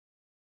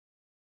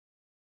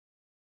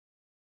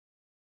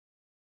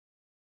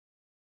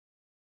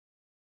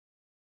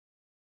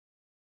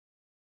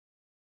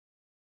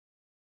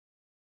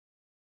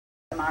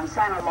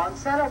Monsanto.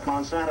 Monsanto.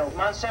 Monsanto.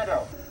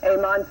 Monsanto. A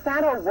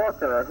Monsanto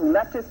worker who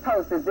left his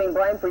post is being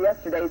blamed for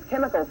yesterday's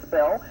chemical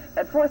spill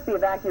that forced the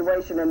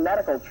evacuation and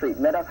medical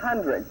treatment of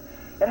hundreds.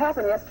 It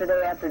happened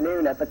yesterday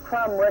afternoon at the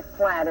Crum Rick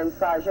plant in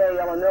Sauget,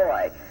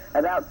 Illinois.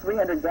 About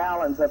 300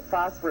 gallons of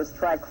phosphorus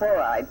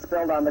trichloride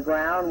spilled on the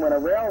ground when a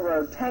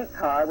railroad tank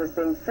car was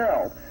being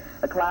filled.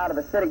 A cloud of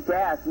acidic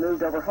gas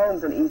moved over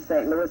homes in East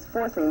St. Louis,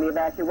 forcing the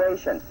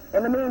evacuation.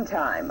 In the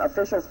meantime,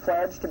 officials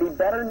pledged to be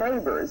better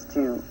neighbors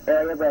to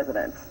area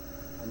residents.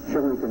 I'm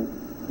sure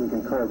we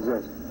can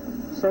coexist.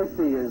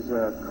 Safety is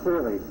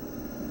clearly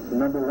the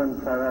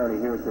 #1 priority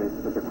here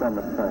at the Crum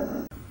Rick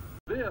plant.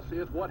 This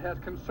is what has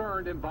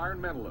concerned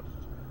environmentalists.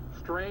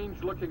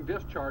 Strange-looking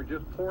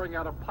discharges pouring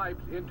out of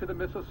pipes into the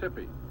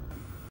Mississippi.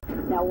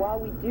 Now, while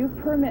we do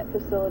permit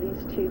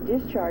facilities to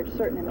discharge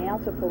certain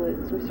amounts of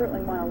pollutants, we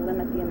certainly want to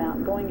limit the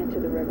amount going into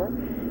the river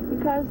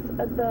because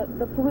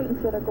the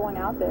pollutants that are going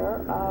out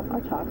there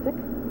are toxic.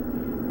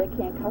 They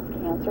can cause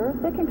cancer.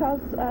 They can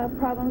cause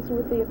problems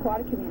with the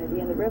aquatic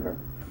community in the river.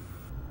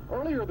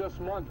 Earlier this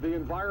month, the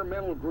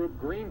environmental group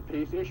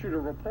Greenpeace issued a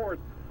report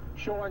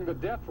showing the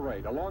death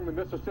rate along the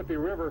Mississippi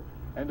River,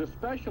 and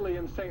especially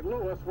in St.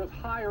 Louis, was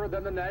higher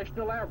than the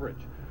national average.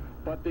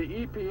 But the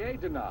EPA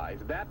denies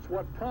that's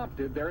what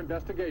prompted their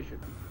investigation.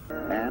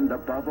 And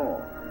above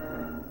all,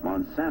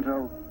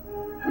 Monsanto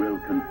will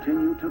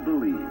continue to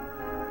believe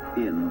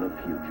in the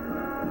future.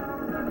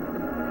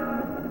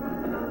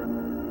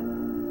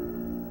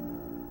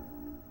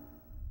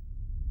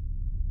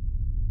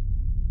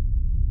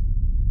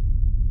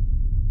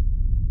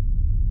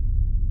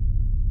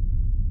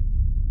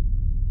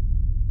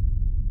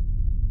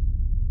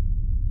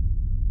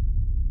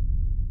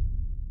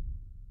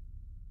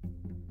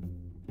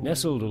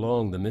 Nestled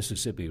along the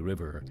Mississippi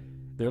River,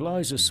 there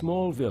lies a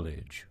small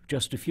village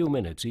just a few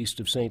minutes east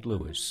of St.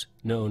 Louis,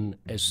 known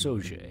as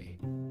Sauget.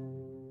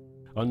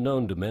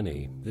 Unknown to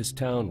many, this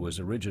town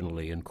was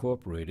originally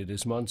incorporated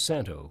as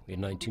Monsanto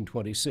in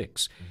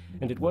 1926,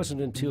 and it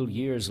wasn't until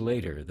years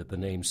later that the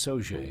name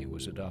Sauget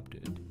was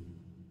adopted.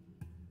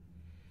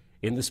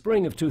 In the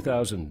spring of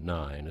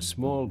 2009, a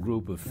small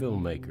group of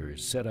filmmakers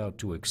set out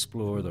to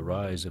explore the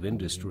rise of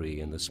industry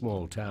in the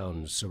small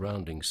towns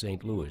surrounding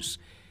St. Louis,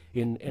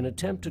 in an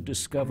attempt to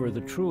discover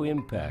the true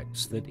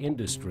impacts that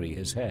industry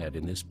has had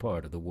in this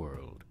part of the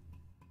world.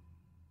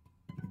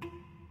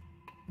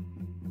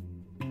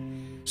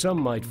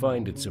 Some might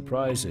find it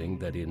surprising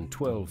that in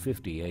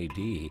 1250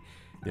 AD,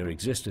 there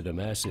existed a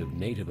massive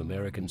Native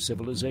American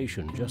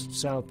civilization just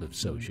south of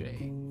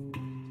Sauget.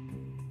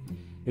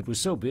 It was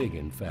so big,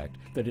 in fact,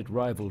 that it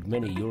rivaled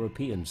many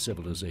European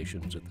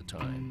civilizations at the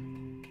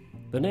time.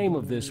 The name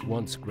of this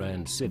once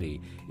grand city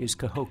is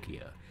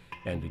Cahokia,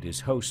 and it is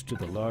host to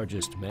the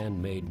largest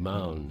man-made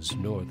mounds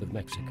north of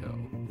Mexico.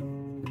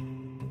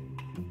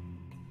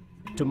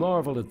 To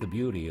marvel at the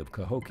beauty of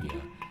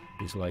Cahokia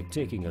is like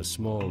taking a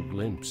small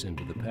glimpse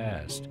into the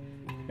past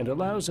and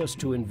allows us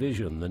to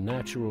envision the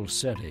natural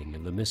setting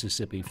of the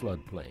Mississippi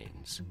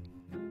floodplains.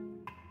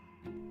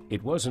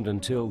 It wasn't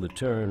until the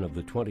turn of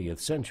the 20th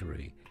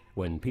century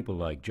when people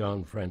like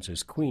John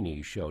Francis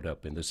Queeny showed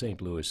up in the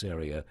St. Louis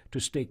area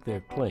to stake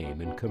their claim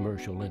in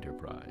commercial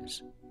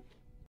enterprise.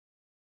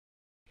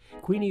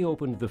 Queeny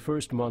opened the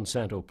first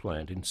Monsanto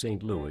plant in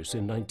St. Louis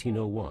in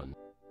 1901.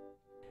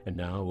 And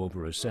now,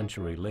 over a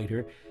century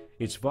later,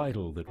 it's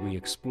vital that we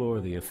explore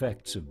the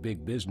effects of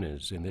big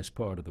business in this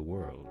part of the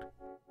world.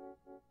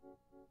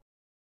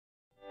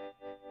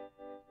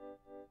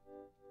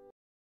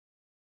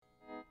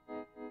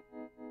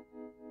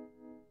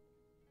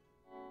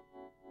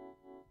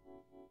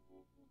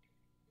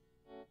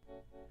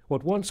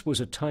 What once was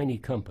a tiny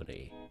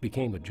company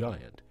became a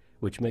giant,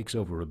 which makes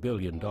over $1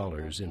 billion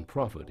in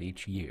profit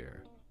each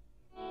year.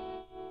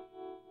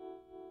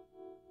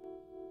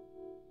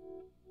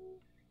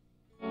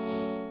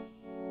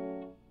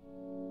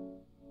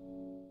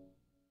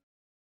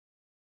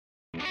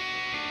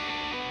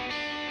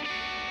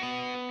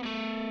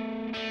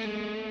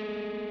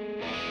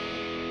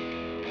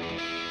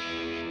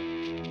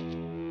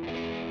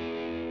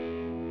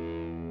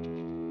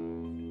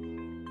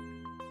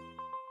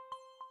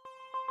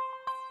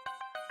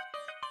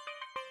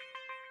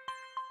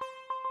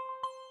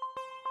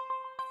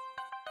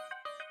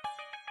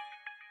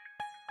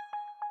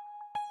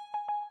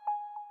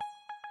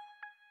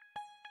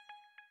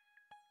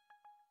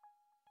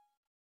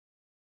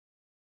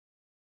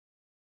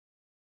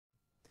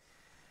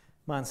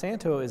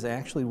 Monsanto is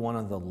actually one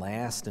of the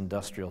last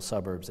industrial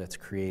suburbs that's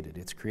created.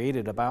 It's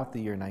created about the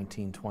year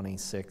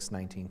 1926,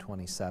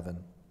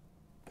 1927,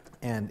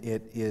 and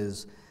it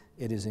is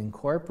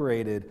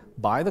incorporated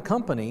by the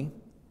company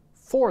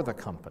for the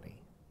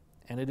company,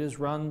 and it is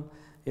run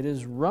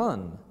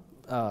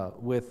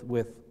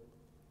with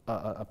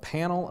a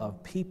panel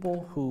of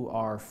people who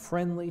are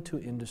friendly to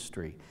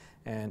industry.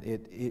 And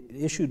it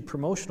issued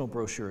promotional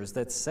brochures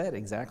that said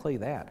exactly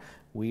that.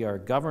 We are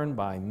governed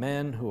by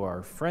men who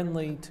are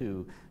friendly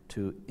to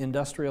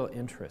industrial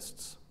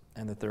interests,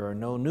 and that there are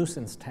no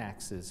nuisance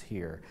taxes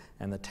here,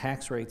 and the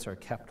tax rates are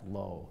kept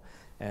low.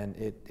 And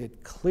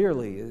it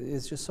clearly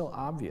is just so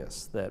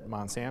obvious that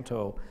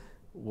Monsanto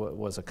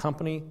was a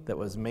company that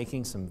was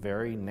making some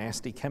very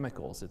nasty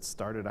chemicals. It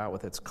started out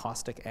with its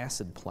caustic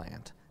acid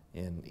plant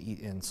in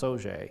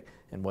Sauget,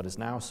 in what is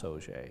now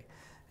Sauget.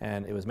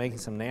 And it was making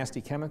some nasty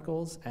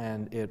chemicals,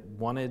 and it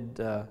wanted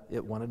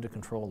to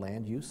control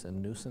land use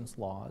and nuisance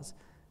laws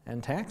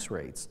and tax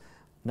rates,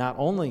 not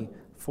only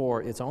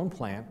for its own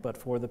plant, but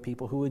for the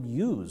people who would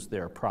use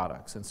their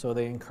products. And so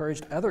they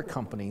encouraged other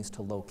companies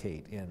to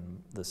locate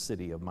in the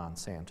city of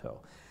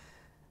Monsanto.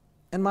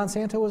 And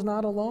Monsanto was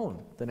not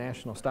alone. The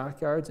National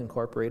Stockyards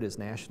incorporated as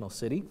National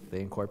City. They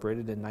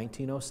incorporated in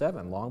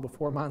 1907, long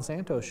before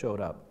Monsanto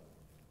showed up.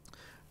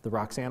 The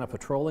Roxana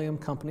Petroleum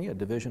Company, a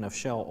division of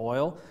Shell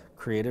Oil,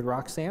 created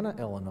Roxana,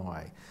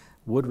 Illinois.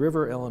 Wood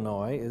River,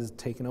 Illinois is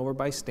taken over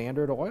by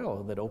Standard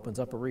Oil that opens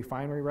up a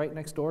refinery right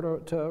next door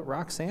to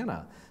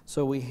Roxana.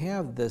 So we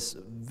have this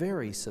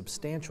very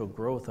substantial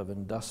growth of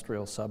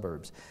industrial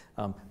suburbs.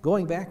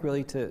 Going back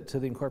really to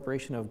the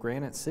incorporation of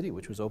Granite City,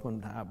 which was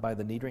opened by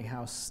the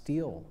Niedringhouse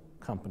Steel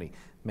Company,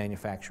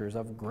 manufacturers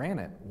of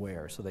granite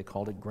ware. So they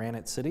called it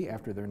Granite City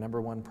after their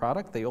 #1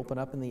 product. They opened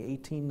up in the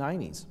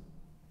 1890s.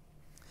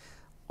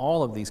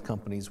 All of these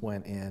companies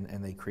went in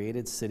and they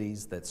created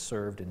cities that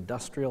served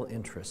industrial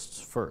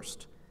interests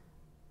first,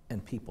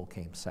 and people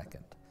came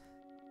second.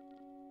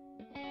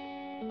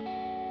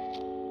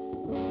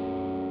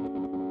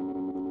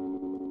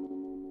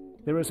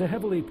 There is a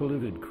heavily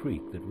polluted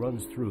creek that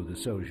runs through the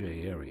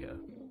Sauget area.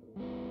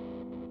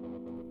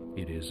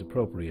 It is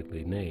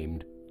appropriately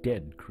named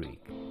Dead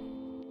Creek.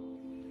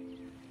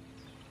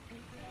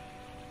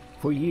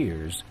 For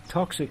years,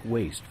 toxic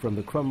waste from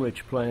the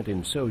Crumrich plant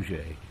in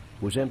Sauget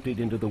was emptied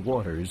into the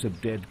waters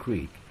of Dead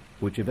Creek,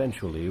 which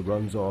eventually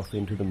runs off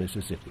into the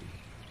Mississippi.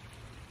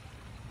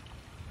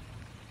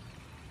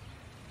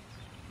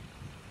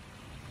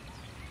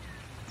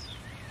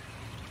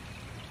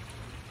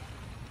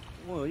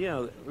 Well,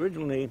 yeah,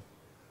 originally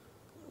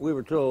we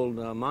were told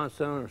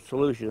Monsanto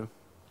solution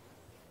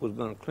was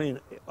going to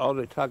clean all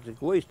the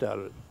toxic waste out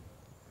of it.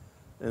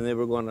 And they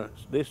were going to,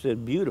 they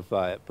said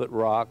beautify it, put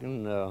rock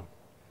and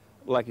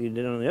like they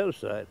did on the other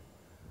side.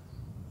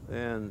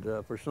 And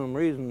for some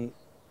reason,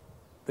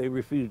 they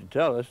refused to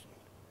tell us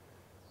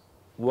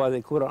why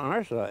they quit on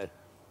our side.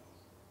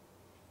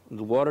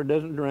 The water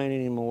doesn't drain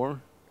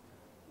anymore.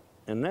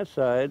 And that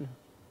side,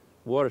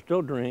 water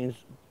still drains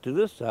to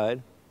this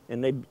side,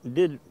 and they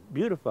did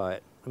beautify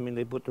it. I mean,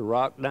 they put the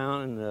rock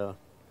down and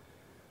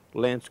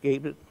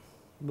landscaped it,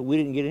 but we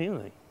didn't get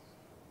anything.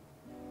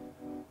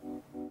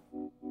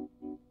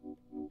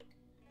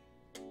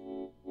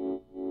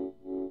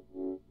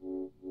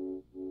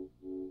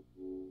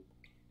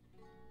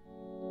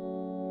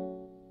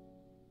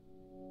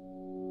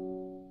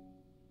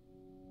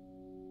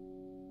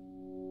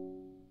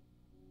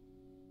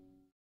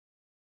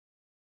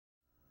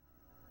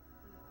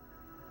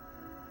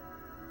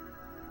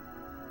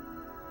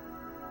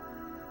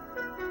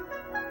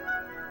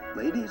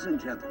 Ladies and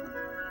gentlemen,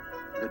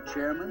 the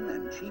Chairman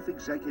and Chief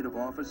Executive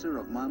Officer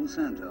of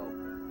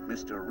Monsanto,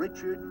 Mr.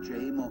 Richard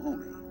J.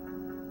 Mahoney.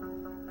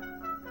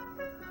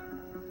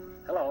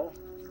 Hello.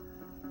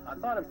 I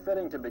thought it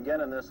fitting to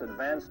begin in this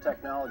advanced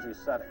technology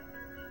setting.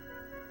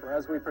 For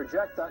as we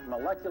project that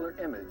molecular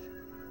image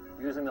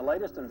using the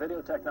latest in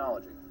video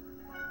technology,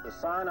 the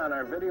sign on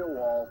our video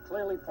wall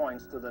clearly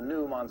points to the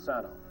new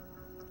Monsanto,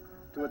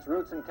 to its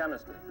roots in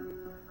chemistry,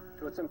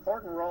 to its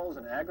important roles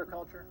in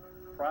agriculture,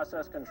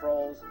 process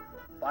controls,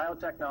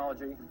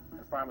 biotechnology,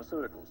 and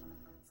pharmaceuticals.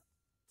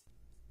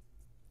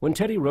 When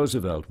Teddy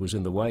Roosevelt was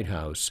in the White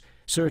House,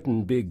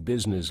 certain big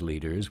business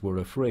leaders were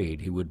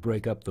afraid he would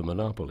break up the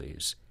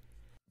monopolies.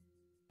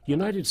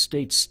 United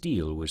States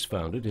Steel was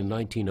founded in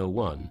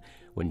 1901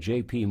 when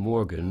J.P.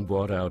 Morgan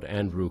bought out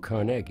Andrew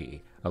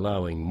Carnegie,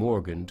 allowing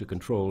Morgan to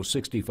control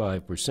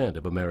 65%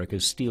 of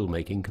America's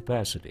steelmaking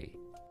capacity.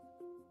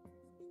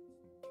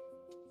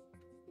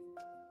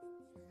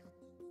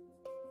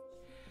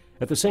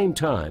 At the same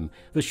time,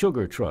 the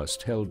Sugar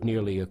Trust held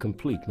nearly a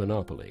complete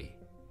monopoly.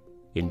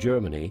 In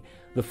Germany,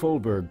 the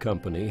Vollberg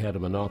Company had a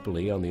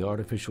monopoly on the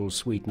artificial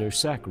sweetener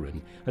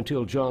saccharin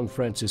until John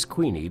Francis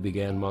Queeny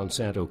began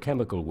Monsanto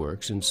Chemical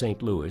Works in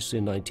St. Louis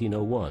in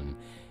 1901,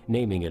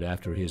 naming it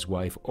after his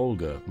wife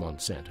Olga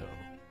Monsanto.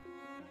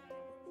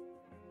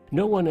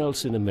 No one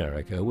else in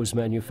America was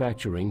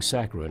manufacturing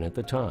saccharin at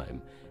the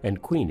time,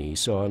 and Queeny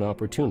saw an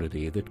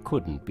opportunity that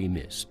couldn't be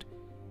missed.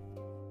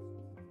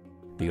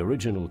 The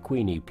original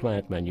Queeny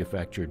plant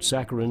manufactured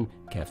saccharin,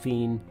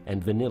 caffeine,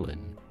 and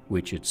vanillin,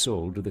 which it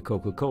sold to the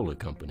Coca-Cola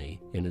Company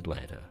in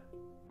Atlanta.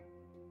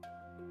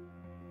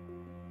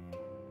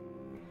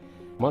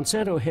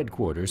 Monsanto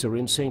headquarters are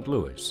in St.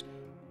 Louis,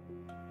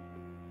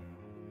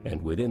 and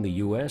within the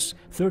U.S.,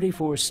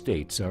 34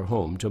 states are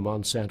home to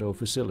Monsanto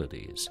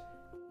facilities.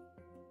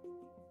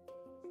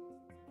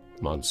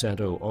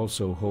 Monsanto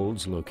also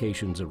holds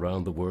locations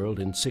around the world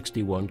in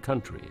 61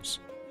 countries.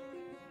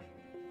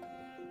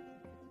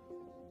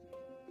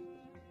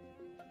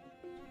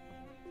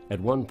 At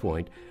one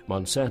point,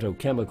 Monsanto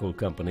Chemical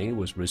Company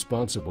was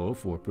responsible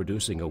for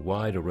producing a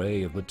wide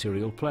array of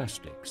material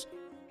plastics,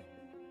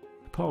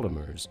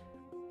 polymers,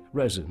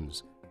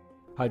 resins,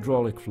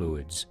 hydraulic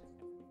fluids,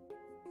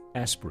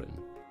 aspirin,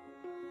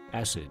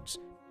 acids,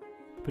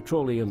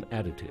 petroleum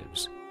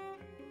additives,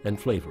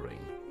 and flavoring.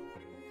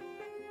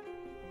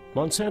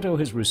 Monsanto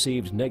has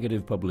received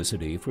negative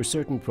publicity for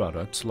certain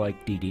products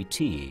like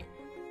DDT,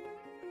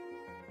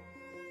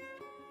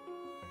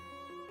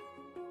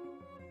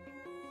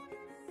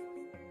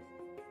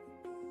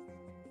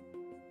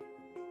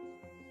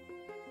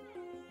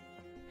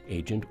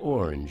 Agent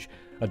Orange,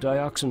 a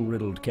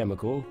dioxin-riddled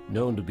chemical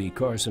known to be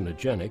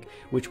carcinogenic,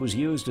 which was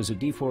used as a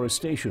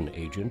deforestation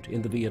agent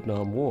in the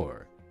Vietnam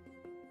War.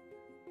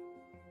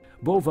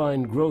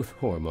 Bovine growth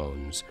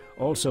hormones,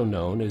 also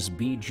known as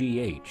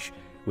BGH,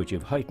 which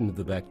have heightened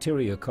the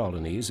bacteria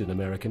colonies in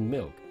American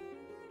milk,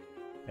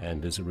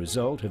 and as a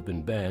result have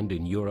been banned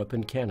in Europe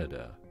and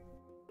Canada.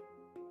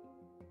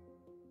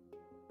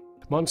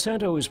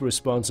 Monsanto is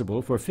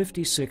responsible for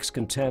 56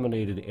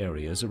 contaminated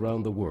areas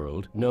around the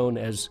world known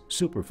as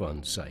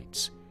Superfund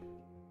sites.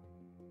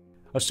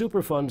 A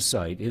Superfund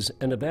site is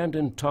an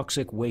abandoned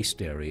toxic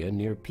waste area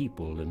near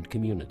people and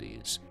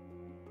communities.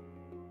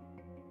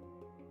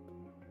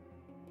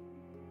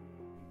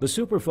 The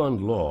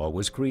Superfund law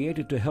was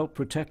created to help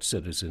protect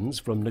citizens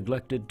from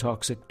neglected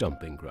toxic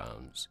dumping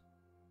grounds.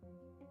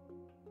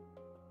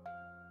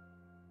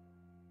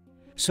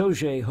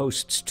 Sauget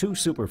hosts 2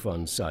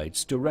 Superfund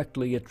sites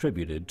directly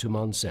attributed to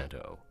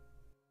Monsanto.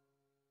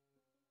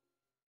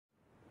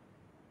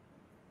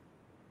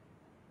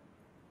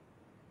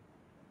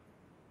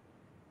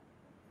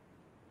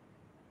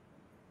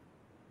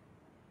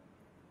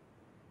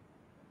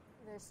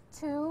 There's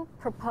 2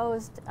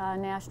 proposed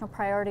National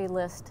Priority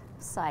List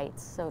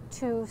sites, so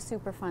 2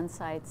 Superfund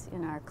sites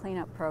in our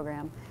cleanup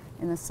program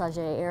in the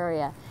Sauget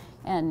area.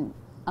 And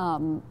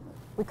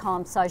we call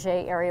them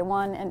Sauget Area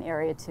 1 and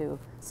Area 2.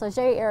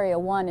 Sauget Area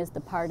 1 is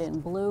the part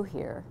in blue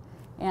here,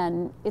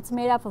 and it's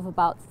made up of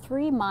about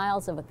 3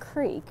 miles of a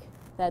creek,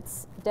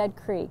 that's Dead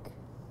Creek,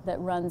 that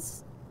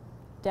runs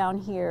down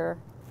here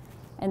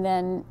and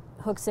then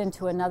hooks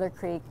into another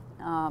creek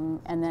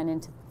and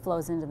then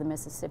flows into the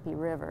Mississippi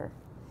River.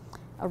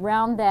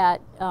 Around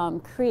that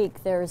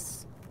creek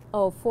there's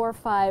 4 or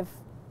 5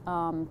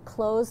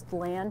 closed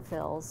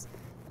landfills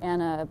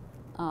and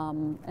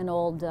an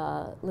old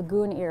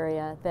lagoon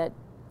area that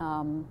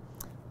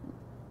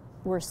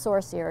were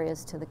source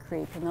areas to the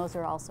creek, and those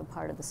are also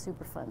part of the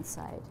Superfund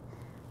site.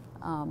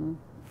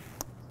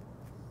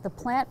 The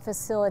plant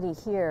facility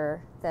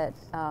here, that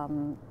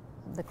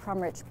the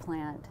Crumrich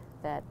plant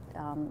that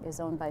is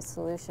owned by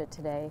Solutia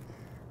today,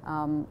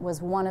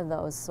 was one of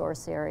those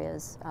source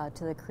areas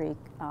to the creek,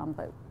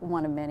 but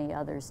one of many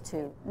others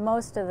too.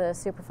 Most of the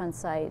Superfund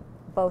site,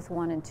 both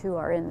 1 and 2,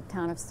 are in the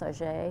town of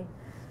Sauget.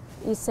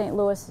 East St.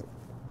 Louis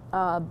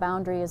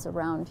boundary is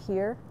around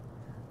here.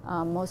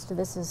 Most of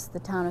this is the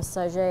town of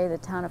Sauget. The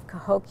town of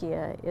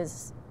Cahokia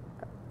is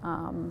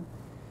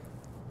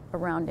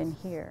around in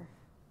here.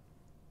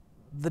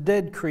 The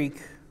Dead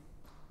Creek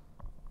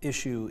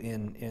issue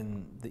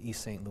in the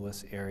East St.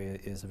 Louis area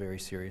is a very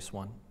serious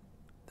one.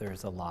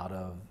 There's a lot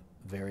of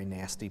very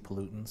nasty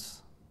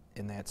pollutants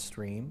in that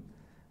stream.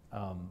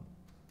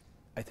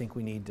 I think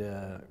we need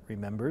to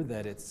remember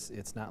that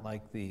it's not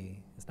like the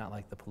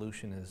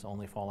pollution is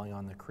only falling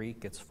on the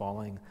creek. It's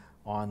falling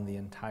on the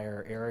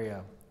entire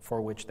area for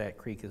which that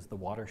creek is the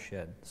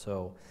watershed.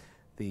 So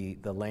the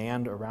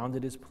land around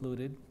it is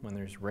polluted when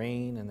there's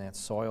rain, and that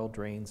soil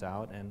drains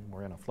out, and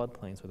we're in a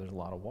floodplain, so there's a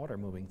lot of water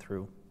moving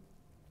through.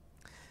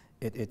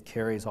 It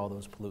carries all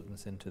those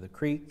pollutants into the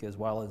creek, as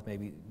well as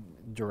maybe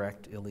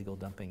direct illegal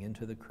dumping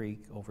into the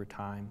creek over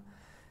time.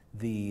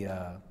 The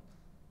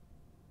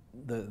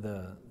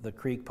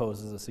creek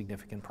poses a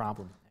significant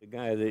problem. The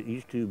guy that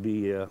used to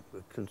be a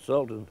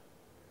consultant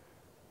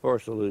for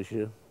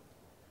Solutia,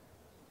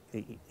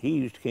 he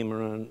used to come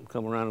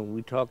around and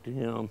we talked to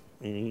him,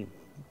 and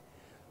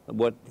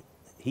what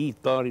he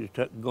thought he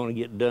was going to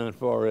get done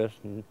for us,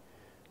 and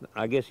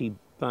I guess he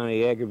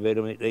finally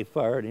aggravated them. They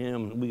fired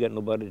him, and we got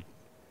nobody to,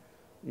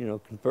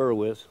 confer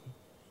with,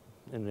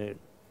 and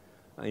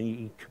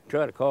you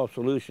try to call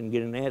Solution,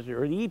 get an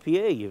answer, or the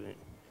EPA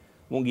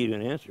won't give you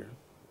an answer.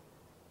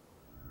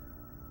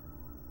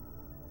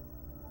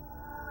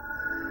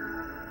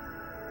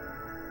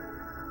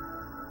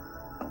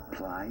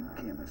 Applied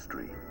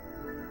chemistry.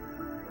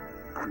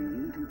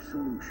 Creative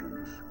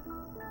solutions.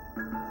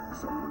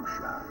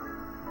 Solutia.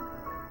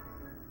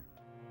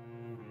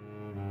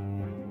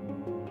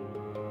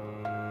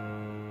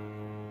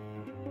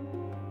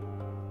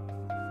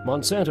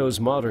 Monsanto's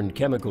modern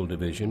chemical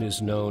division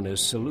is known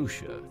as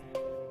Solutia.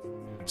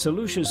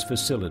 Solutia's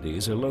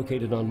facilities are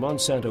located on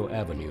Monsanto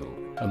Avenue,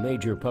 a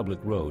major public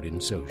road in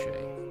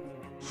Sauget.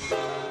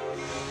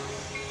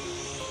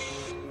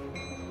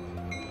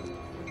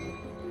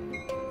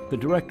 The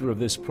director of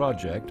this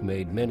project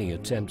made many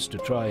attempts to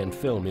try and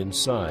film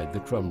inside the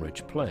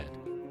Crumrich plant.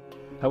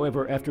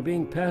 However, after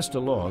being passed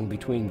along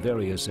between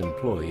various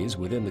employees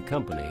within the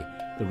company,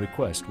 the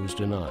request was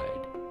denied.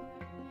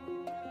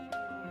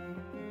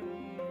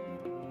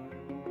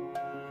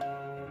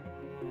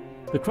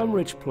 The Crum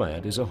Ridge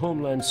plant is a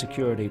Homeland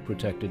Security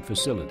protected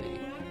facility,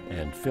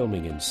 and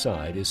filming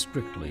inside is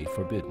strictly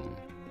forbidden.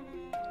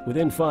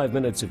 Within 5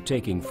 minutes of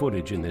taking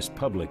footage in this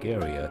public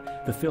area,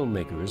 the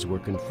filmmakers were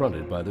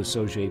confronted by the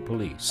Sauget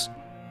police.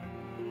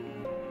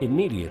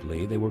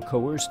 Immediately, they were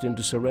coerced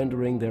into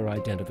surrendering their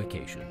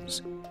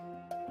identifications.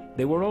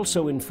 They were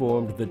also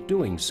informed that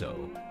doing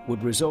so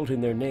would result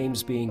in their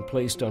names being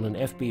placed on an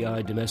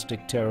FBI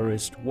domestic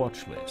terrorist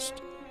watch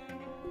list.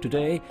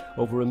 Today,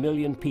 over 1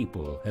 million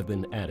people have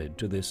been added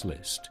to this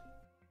list.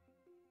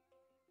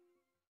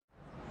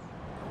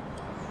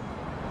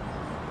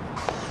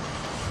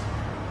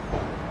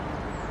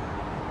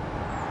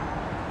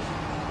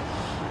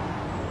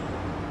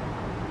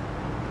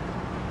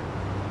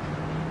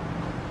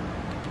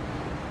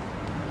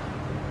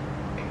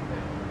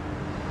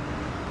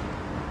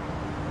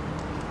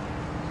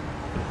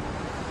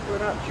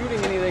 We're not shooting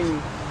anything.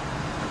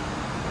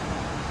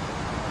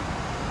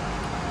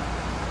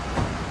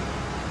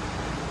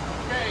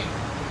 Okay.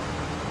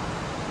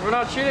 We're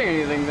not shooting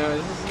anything though.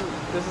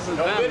 This isn't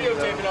no them,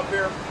 videotape it up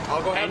here.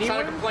 I'll go ahead and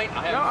sign a complaint.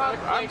 I have a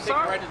complaint. I'm take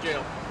sorry. you right to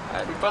jail.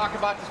 We've talked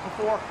about this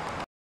before.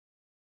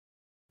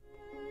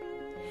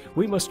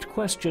 We must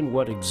question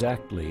what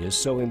exactly is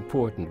so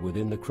important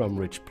within the Crum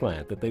Ridge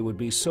plant that they would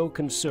be so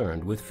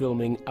concerned with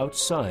filming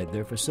outside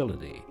their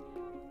facility.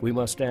 We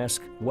must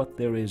ask what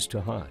there is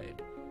to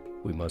hide.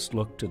 We must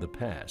look to the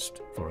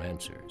past for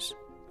answers.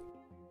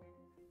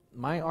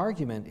 My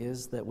argument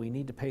is that we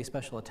need to pay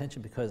special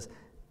attention because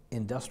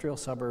industrial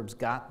suburbs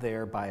got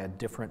there by a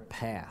different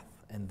path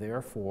and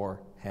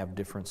therefore have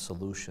different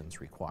solutions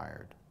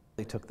required.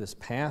 They took this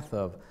path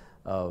of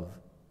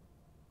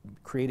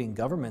creating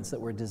governments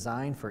that were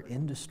designed for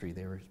industry.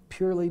 They were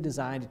purely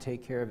designed to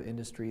take care of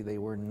industry. They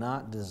were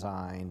not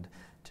designed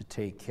to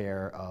take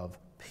care of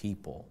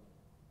people.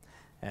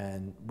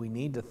 And we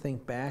need to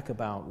think back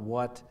about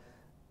what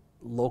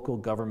local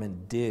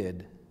government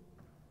did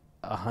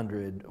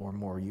 100 or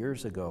more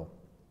years ago.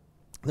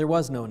 There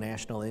was no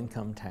national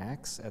income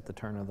tax at the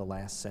turn of the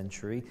last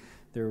century.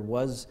 There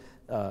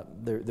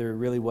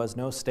really was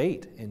no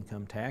state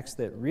income tax.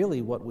 That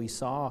really what we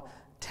saw,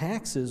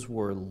 taxes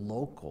were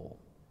local,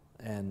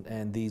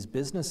 and these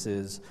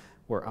businesses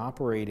were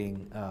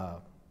operating.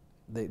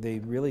 They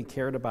really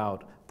cared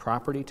about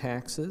property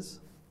taxes,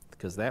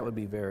 because that would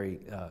be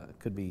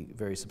could be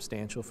very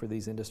substantial for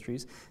these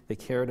industries. They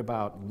cared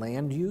about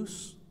land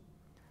use,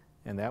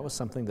 and that was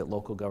something that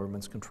local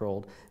governments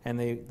controlled. And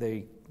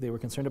they were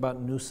concerned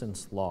about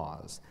nuisance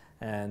laws.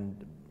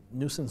 And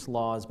nuisance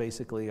laws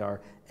basically are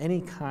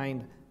any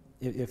kind,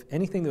 if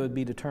anything that would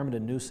be determined a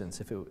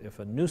nuisance, if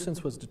a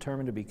nuisance was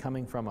determined to be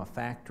coming from a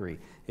factory,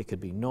 it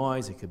could be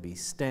noise, it could be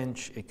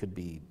stench, it could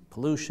be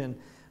pollution,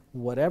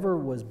 whatever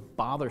was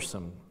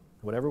bothersome,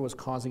 whatever was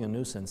causing a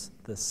nuisance,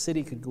 the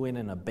city could go in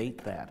and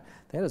abate that.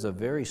 That is a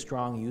very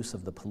strong use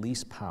of the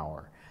police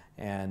power,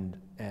 and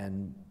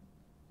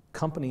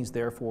companies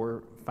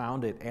therefore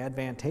found it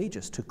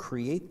advantageous to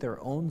create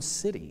their own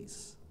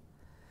cities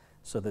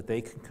so that they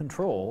could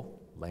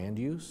control land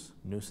use,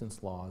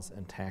 nuisance laws,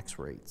 and tax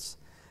rates.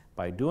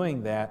 By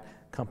doing that,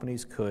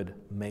 companies could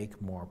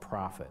make more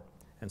profit.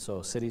 And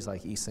so cities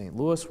like East St.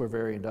 Louis were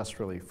very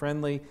industrially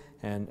friendly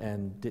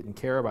and didn't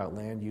care about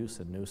land use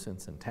and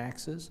nuisance and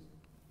taxes.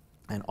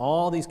 And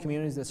all these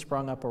communities that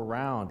sprung up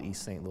around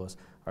East St. Louis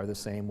are the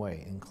same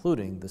way,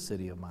 including the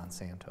city of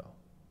Monsanto.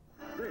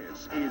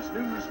 This is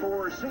News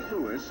for St.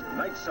 Louis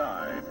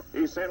Nightside.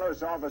 East St.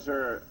 Louis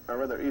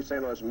East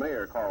St. Louis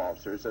Mayor Carl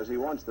Officer says he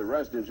wants the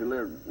residents who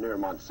live near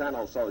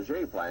Monsanto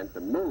Sauget plant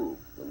to move.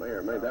 The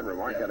mayor made that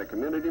remark at a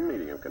community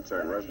meeting of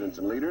concerned residents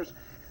and leaders.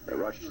 The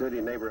Rush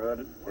City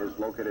neighborhood is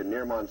located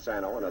near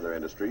Monsanto and other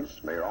industries.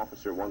 Mayor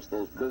Officer wants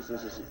those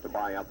businesses to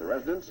buy out the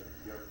residents,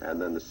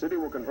 and then the city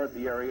will convert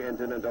the area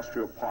into an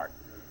industrial park.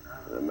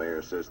 The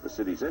mayor says the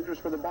city's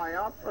interests for the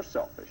buyout are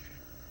selfish.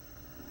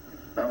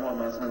 I want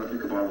Monsanto to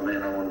pick up all the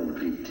land. I want them to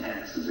pay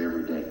taxes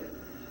every day.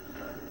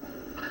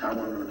 I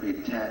want them to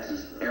pay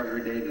taxes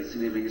every day to the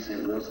city of East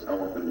St. Louis. I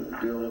want them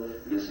to build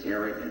this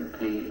area and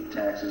pay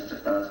taxes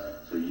to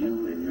us so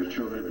you and your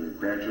children and your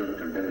grandchildren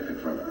can benefit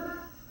from it.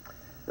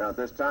 Now, at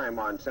this time,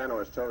 Monsanto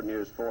has told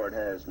News 4 it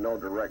has no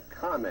direct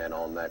comment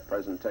on that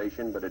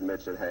presentation, but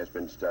admits it has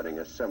been studying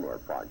a similar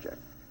project.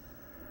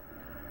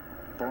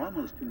 For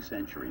almost 2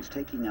 centuries,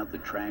 taking out the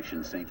trash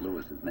in St.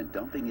 Louis has meant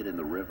dumping it in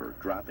the river,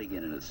 dropping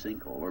it in a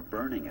sinkhole, or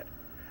burning it.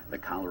 The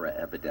cholera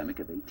epidemic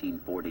of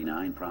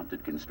 1849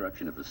 prompted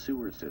construction of a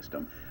sewer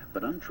system,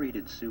 but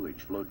untreated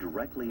sewage flowed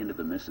directly into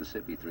the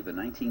Mississippi through the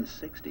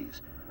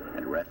 1960s,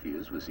 and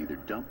refuse was either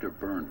dumped or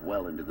burned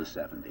well into the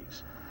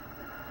 70s.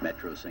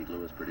 Metro St.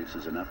 Louis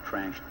produces enough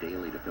trash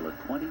daily to fill a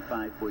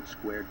 25-foot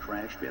square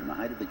trash bin the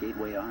height of the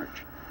Gateway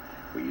Arch.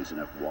 We use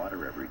enough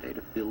water every day to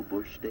fill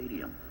Busch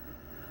Stadium.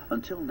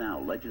 Until now,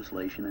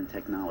 legislation and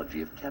technology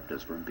have kept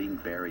us from being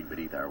buried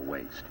beneath our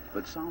waste,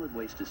 but solid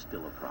waste is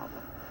still a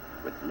problem.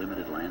 With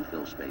limited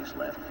landfill space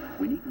left,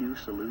 we need new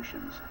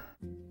solutions.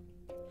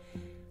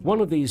 One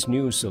of these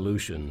new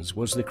solutions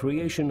was the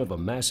creation of a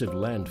massive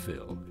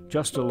landfill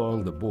just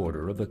along the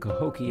border of the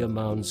Cahokia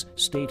Mounds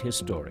State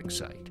Historic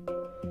Site.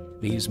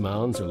 These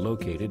mounds are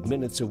located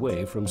minutes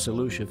away from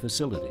Solutia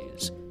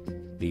facilities.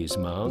 These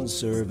mounds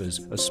serve as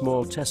a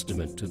small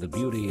testament to the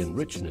beauty and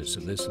richness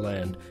of this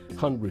land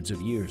hundreds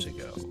of years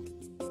ago.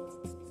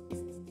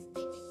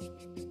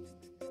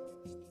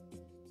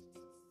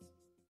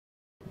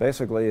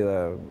 Basically,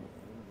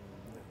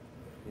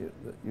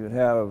 you'd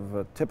have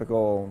a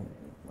typical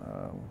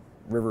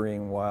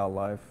riverine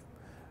wildlife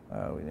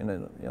in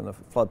the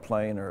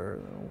floodplain or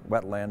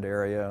wetland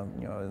area.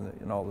 You know,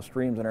 in all the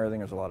streams and everything,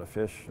 there's a lot of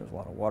fish, there's a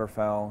lot of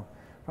waterfowl.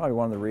 Probably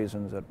one of the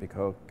reasons that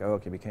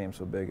Cahokia became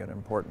so big and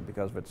important,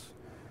 because of its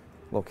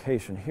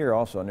location here,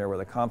 also near where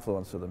the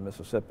confluence of the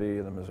Mississippi,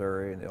 the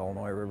Missouri, and the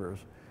Illinois rivers,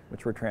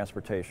 which were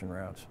transportation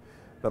routes.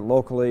 But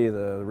locally,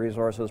 the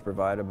resources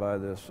provided by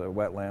this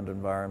wetland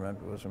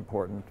environment was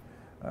important.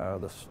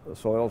 The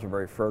soils were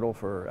very fertile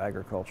for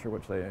agriculture,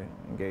 which they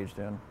engaged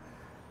in.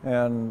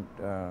 And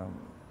a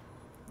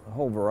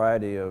whole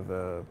variety of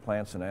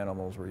plants and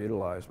animals were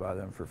utilized by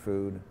them for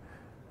food,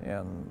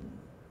 and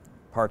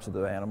parts of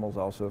the animals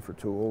also for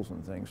tools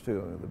and things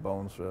too. The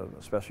bones,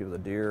 especially of the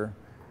deer,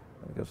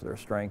 because of their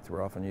strength,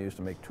 were often used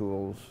to make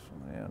tools,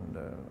 and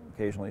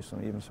occasionally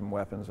even some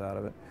weapons out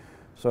of it.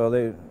 So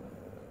the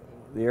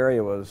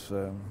area was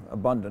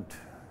abundant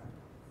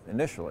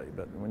initially,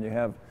 but when you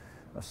have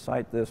a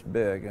site this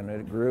big, and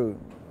it grew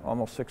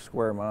almost 6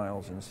 square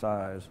miles in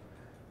size,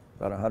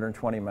 about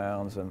 120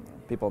 mounds, and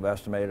people have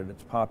estimated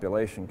its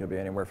population could be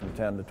anywhere from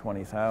 10 to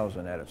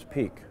 20,000 at its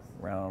peak,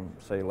 around,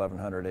 say,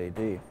 1100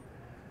 AD.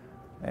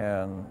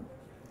 And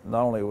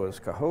not only was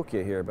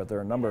Cahokia here, but there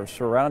are a number of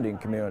surrounding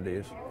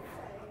communities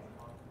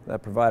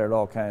that provided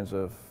all kinds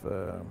of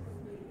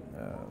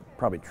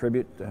probably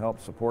tribute to help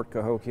support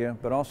Cahokia,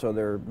 but also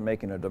they're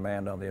making a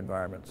demand on the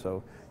environment.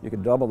 So you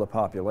could double the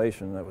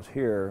population that was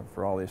here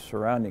for all these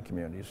surrounding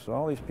communities. So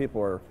all these people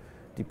are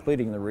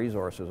depleting the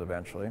resources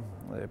eventually.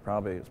 It's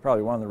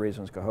probably one of the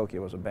reasons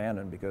Cahokia was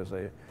abandoned, because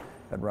they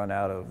had run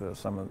out of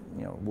some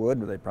wood.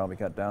 They'd probably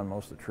cut down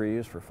most of the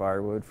trees for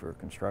firewood, for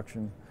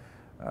construction.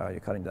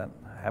 You're cutting down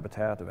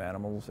habitat of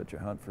animals that you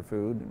hunt for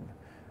food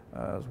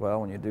as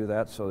well when you do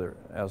that. So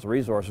as the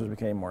resources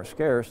became more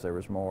scarce, there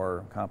was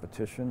more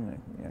competition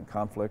and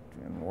conflict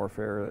and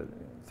warfare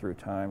through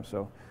time.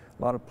 So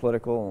a lot of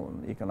political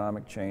and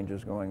economic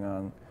changes going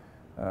on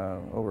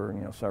over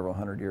several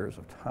hundred years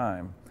of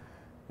time.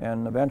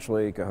 And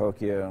eventually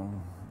Cahokia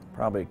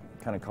probably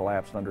kind of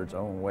collapsed under its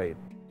own weight.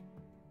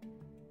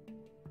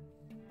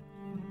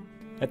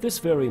 At this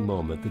very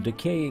moment, the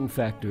decaying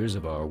factors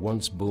of our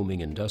once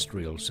booming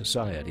industrial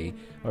society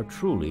are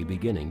truly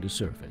beginning to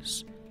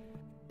surface.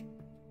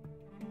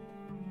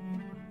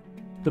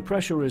 The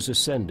pressure is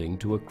ascending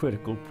to a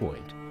critical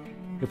point.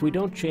 If we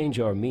don't change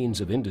our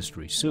means of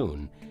industry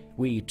soon,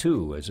 we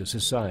too as a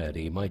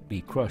society might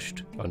be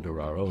crushed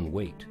under our own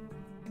weight.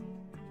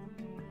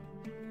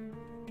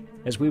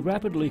 As we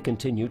rapidly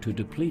continue to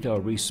deplete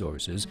our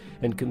resources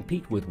and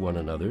compete with one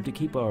another to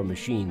keep our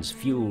machines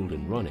fueled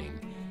and running,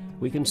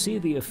 we can see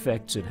the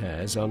effects it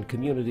has on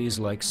communities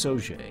like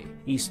Sauget,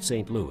 East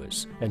St.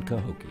 Louis, and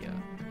Cahokia.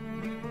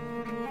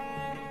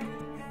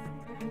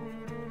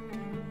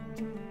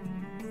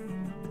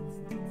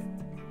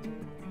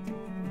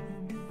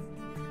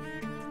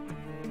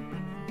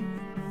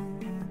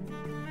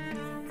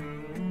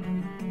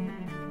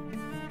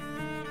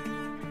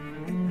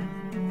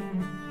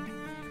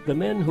 The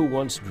men who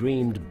once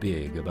dreamed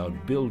big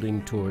about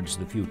building towards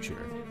the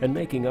future and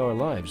making our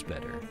lives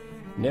better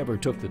never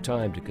took the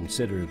time to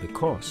consider the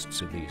costs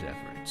of these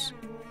efforts.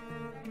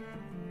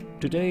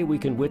 Today we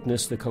can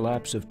witness the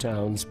collapse of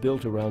towns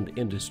built around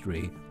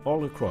industry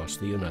all across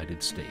the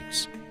United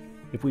States.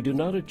 If we do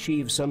not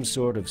achieve some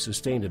sort of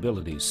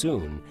sustainability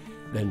soon,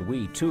 then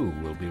we too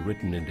will be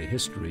written into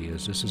history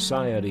as a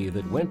society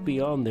that went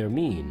beyond their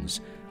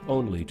means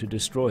only to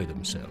destroy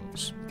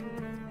themselves.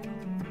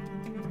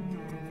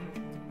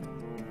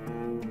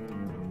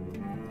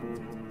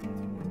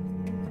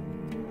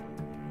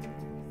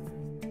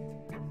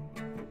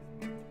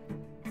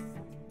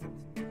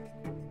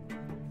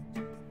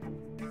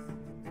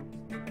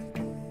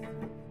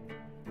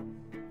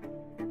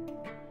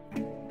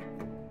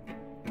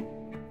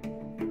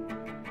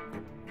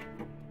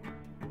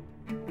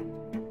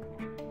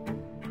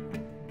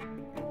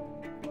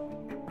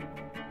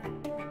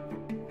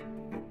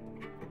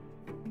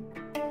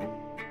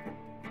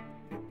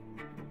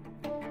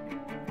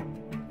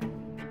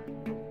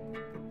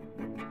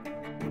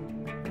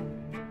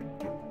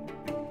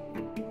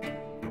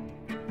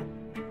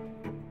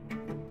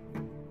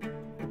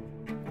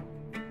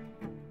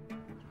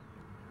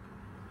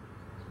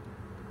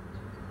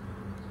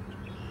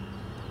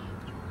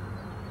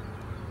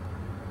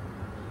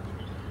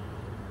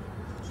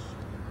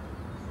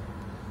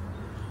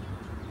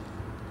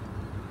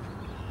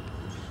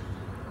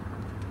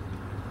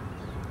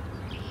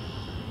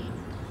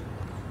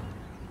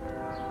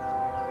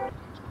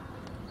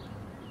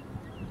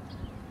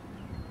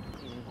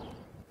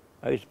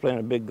 used to plant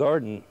a big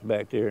garden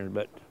back there,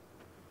 but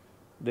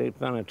they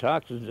found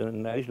toxins,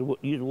 and I used to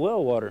use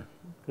well water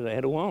because I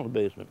had a well in the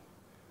basement.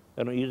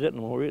 I don't use that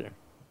no more either.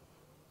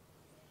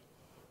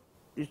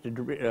 Used to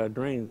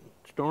drain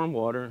storm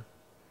water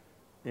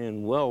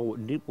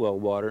and deep well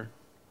water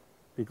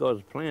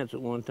because plants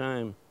at one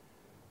time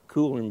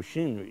cooled their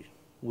machinery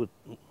with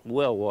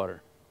well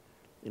water.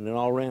 And it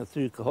all ran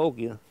through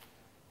Cahokia,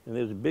 and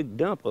there's a big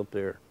dump up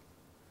there.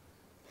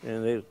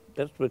 And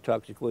that's where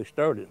toxic waste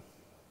started,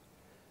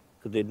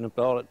 because they dumped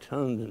all that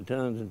tons and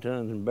tons and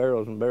tons and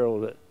barrels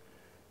of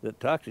that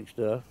toxic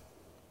stuff.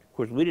 Of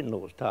course, we didn't know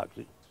it was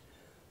toxic.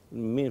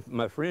 Me and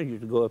my friends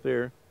used to go up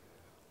there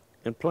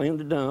and plane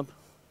the dump,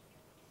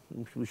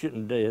 which we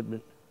shouldn't have did,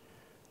 but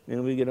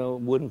then we get a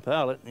wooden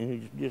pallet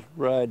and you just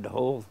ride the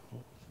whole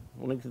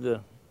length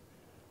of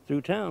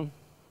through town.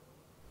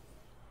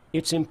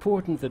 It's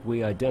important that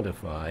we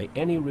identify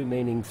any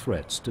remaining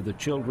threats to the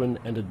children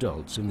and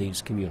adults in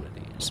these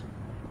communities.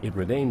 It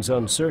remains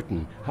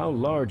uncertain how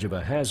large of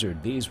a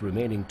hazard these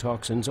remaining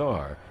toxins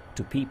are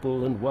to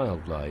people and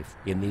wildlife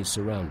in these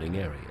surrounding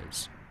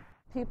areas.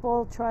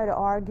 People try to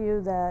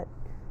argue that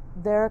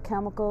their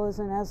chemical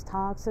isn't as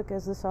toxic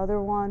as this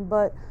other one,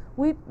 but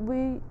we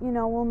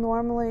will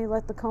normally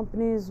let the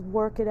companies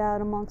work it out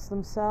amongst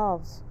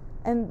themselves.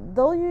 And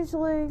they'll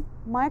usually,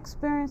 my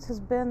experience has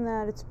been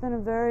that it's been a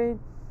very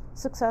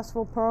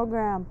successful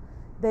program.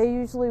 They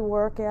usually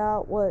work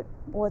out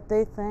what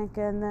they think,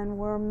 and then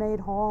we're made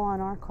whole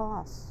on our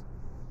costs.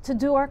 To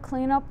do our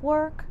cleanup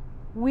work,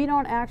 we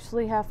don't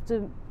actually have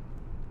to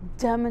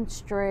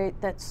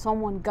demonstrate that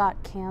someone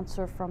got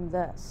cancer from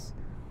this.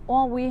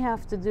 All we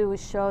have to do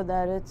is show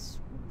that it's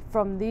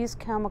from these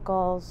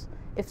chemicals.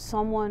 If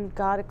someone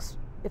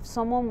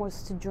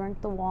was to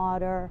drink the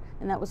water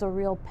and that was a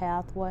real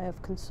pathway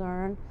of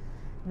concern,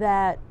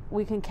 that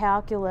we can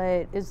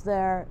calculate, is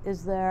there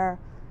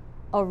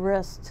a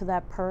risk to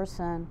that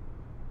person,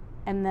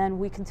 and then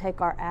we can take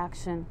our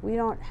action. We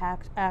don't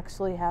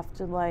actually have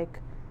to, like,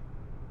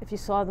 if you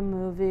saw the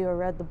movie or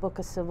read the book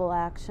of Civil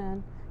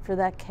Action, for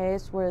that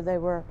case where they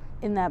were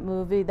in that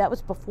movie, that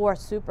was before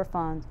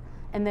Superfund,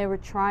 and they were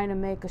trying to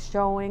make a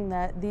showing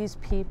that these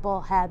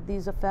people had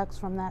these effects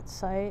from that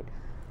site.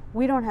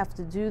 We don't have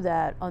to do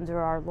that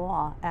under our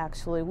law,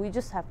 actually. We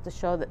just have to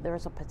show that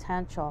there's a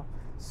potential.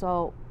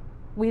 So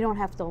we don't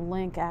have to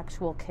link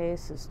actual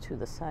cases to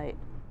the site.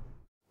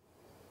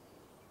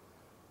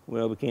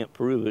 Well, we can't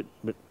prove it,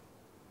 but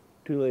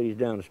 2 ladies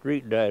down the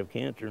street died of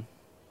cancer.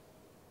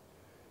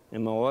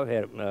 And my wife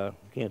had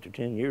cancer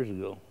 10 years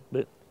ago,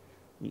 but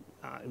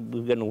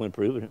we've got no one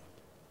proving it.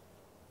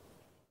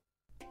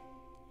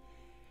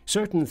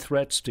 Certain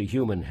threats to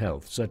human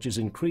health, such as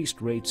increased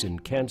rates in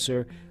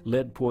cancer,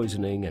 lead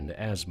poisoning, and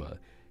asthma,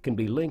 can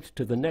be linked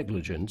to the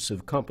negligence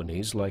of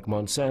companies like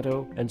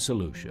Monsanto and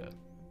Solutia.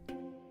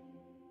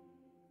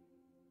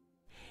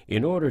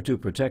 In order to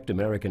protect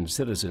American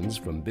citizens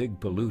from big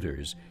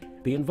polluters,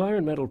 the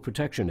Environmental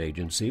Protection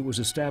Agency was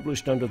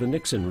established under the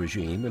Nixon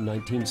regime in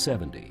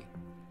 1970.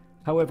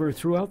 However,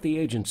 throughout the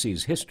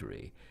agency's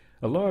history,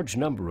 a large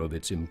number of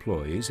its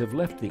employees have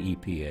left the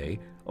EPA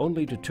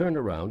only to turn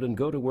around and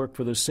go to work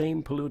for the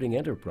same polluting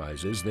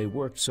enterprises they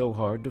worked so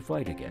hard to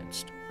fight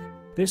against.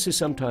 This is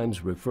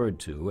sometimes referred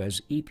to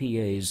as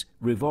EPA's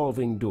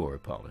revolving door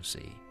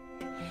policy.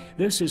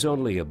 This is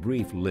only a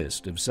brief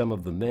list of some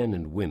of the men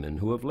and women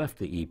who have left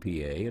the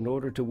EPA in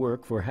order to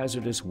work for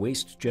hazardous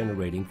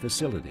waste-generating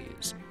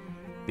facilities.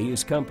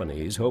 These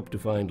companies hope to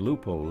find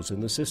loopholes in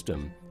the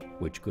system,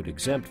 which could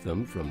exempt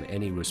them from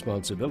any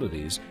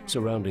responsibilities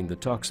surrounding the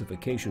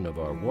toxification of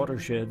our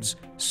watersheds,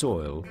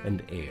 soil,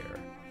 and air.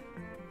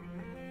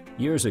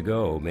 Years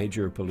ago,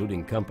 major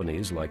polluting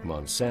companies like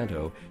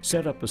Monsanto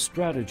set up a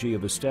strategy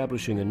of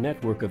establishing a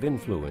network of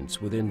influence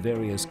within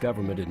various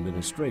government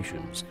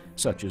administrations,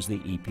 such as the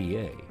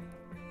EPA.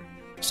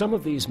 Some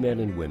of these men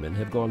and women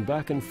have gone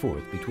back and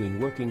forth between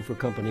working for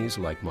companies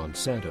like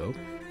Monsanto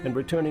and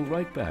returning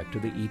right back to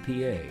the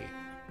EPA.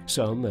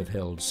 Some have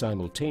held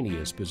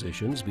simultaneous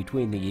positions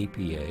between the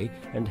EPA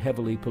and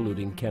heavily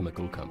polluting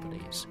chemical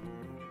companies.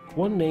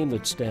 One name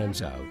that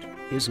stands out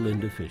is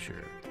Linda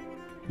Fisher.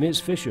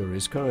 Ms. Fisher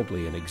is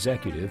currently an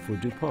executive for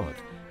DuPont,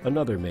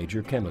 another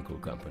major chemical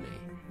company.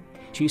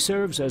 She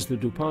serves as the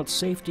DuPont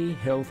Safety,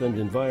 Health, and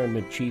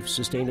Environment Chief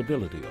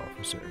Sustainability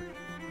Officer.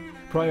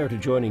 Prior to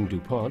joining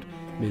DuPont,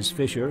 Ms.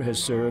 Fisher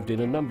has served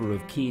in a number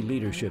of key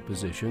leadership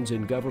positions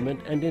in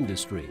government and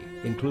industry,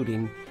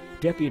 including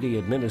Deputy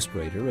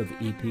Administrator of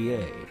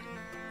EPA,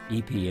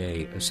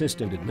 EPA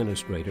Assistant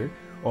Administrator,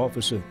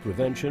 Office of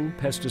Prevention,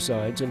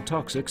 Pesticides, and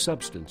Toxic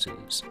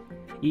Substances,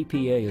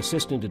 EPA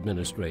Assistant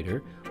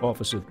Administrator,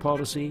 Office of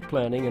Policy,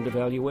 Planning, and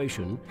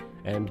Evaluation,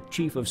 and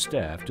Chief of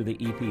Staff to the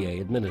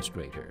EPA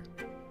Administrator.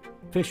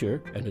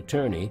 Fisher, an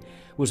attorney,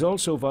 was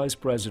also Vice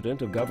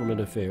President of Government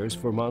Affairs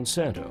for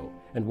Monsanto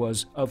and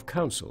was of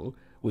counsel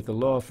with the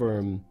law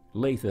firm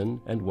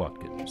Lathan and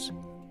Watkins.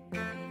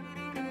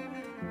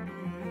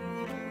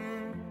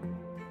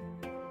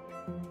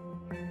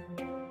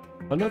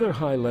 Another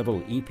high-level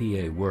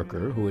EPA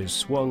worker who has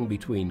swung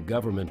between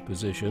government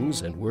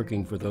positions and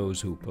working for those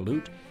who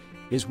pollute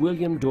is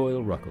William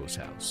Doyle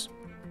Ruckelshaus.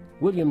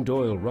 William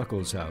Doyle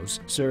Ruckelshaus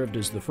served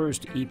as the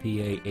first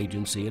EPA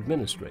agency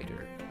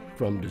administrator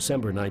from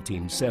December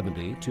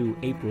 1970 to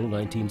April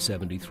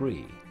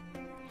 1973.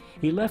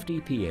 He left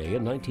EPA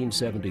in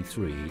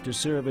 1973 to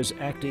serve as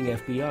acting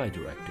FBI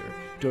director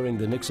during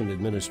the Nixon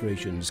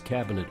administration's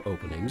cabinet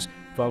openings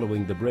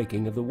following the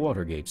breaking of the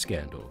Watergate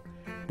scandal,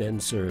 then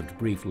served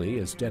briefly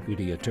as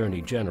Deputy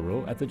Attorney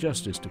General at the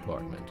Justice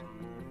Department.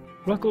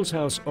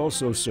 Ruckelshaus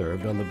also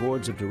served on the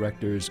boards of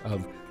directors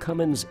of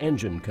Cummins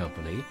Engine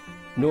Company,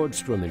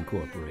 Nordstrom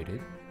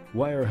Incorporated,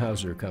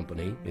 Weyerhaeuser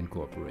Company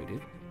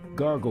Incorporated,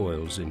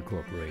 Gargoyles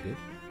Incorporated,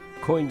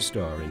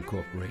 Coinstar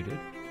Incorporated,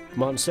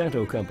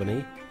 Monsanto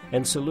Company,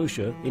 and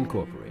Solutia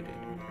Incorporated.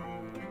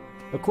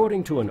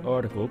 According to an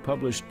article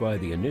published by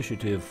the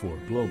Initiative for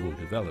Global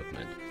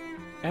Development,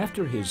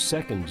 after his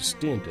second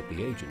stint at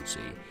the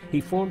agency,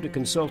 he formed a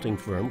consulting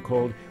firm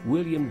called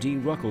William D.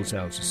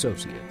 Ruckelshaus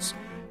Associates,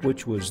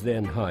 which was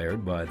then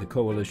hired by the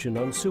Coalition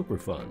on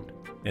Superfund,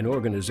 an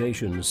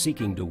organization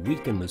seeking to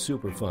weaken the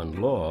Superfund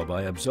law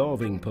by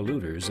absolving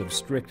polluters of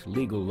strict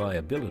legal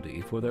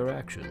liability for their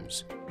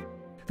actions.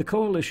 The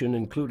coalition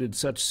included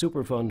such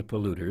Superfund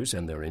polluters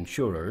and their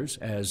insurers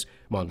as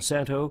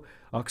Monsanto,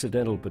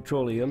 Occidental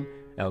Petroleum,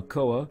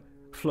 Alcoa,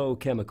 Flow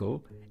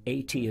Chemical,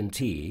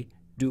 AT&T,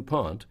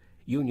 DuPont,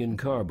 Union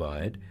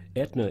Carbide,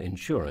 Aetna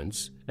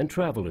Insurance, and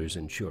Travelers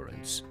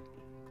Insurance.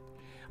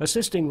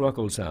 Assisting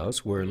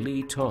Ruckelshaus were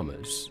Lee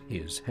Thomas,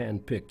 his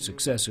hand-picked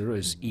successor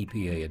as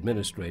EPA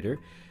administrator,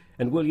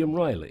 and William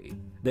Riley,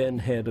 then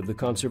head of the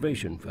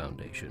Conservation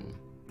Foundation.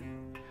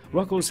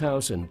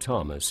 Ruckelshaus and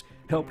Thomas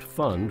helped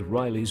fund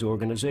Riley's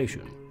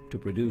organization to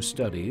produce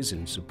studies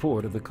in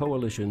support of the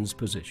coalition's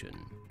position.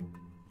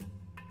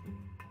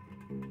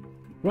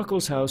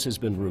 Ruckelshaus has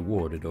been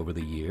rewarded over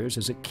the years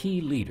as a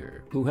key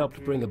leader who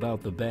helped bring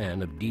about the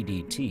ban of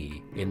DDT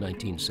in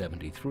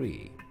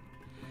 1973.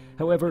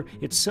 However,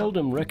 it's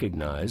seldom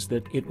recognized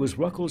that it was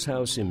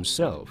Ruckelshaus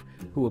himself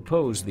who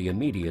opposed the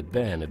immediate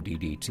ban of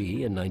DDT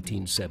in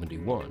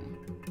 1971.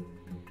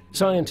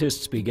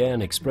 Scientists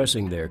began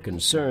expressing their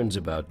concerns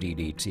about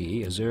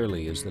DDT as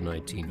early as the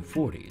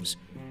 1940s.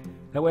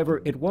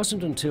 However, it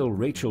wasn't until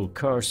Rachel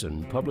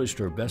Carson published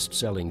her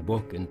best-selling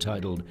book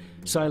entitled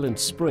Silent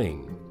Spring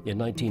in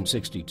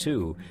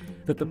 1962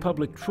 that the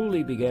public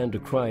truly began to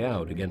cry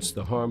out against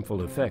the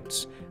harmful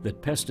effects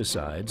that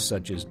pesticides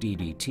such as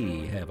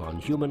DDT have on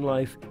human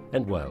life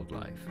and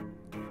wildlife.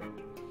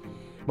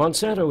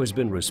 Monsanto has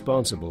been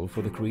responsible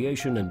for the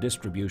creation and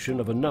distribution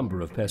of a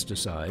number of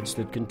pesticides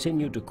that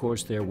continue to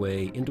course their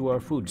way into our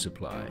food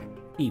supply,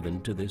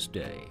 even to this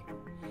day.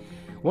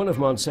 One of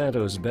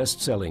Monsanto's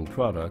best-selling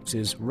products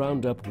is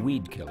Roundup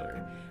Weed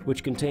Killer,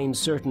 which contains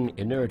certain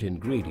inert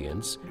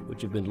ingredients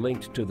which have been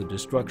linked to the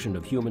destruction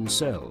of human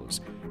cells,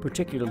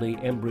 particularly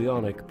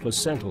embryonic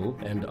placental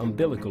and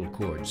umbilical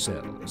cord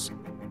cells.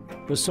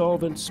 The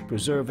solvents,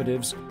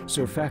 preservatives,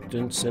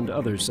 surfactants, and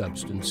other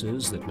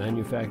substances that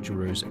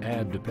manufacturers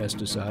add to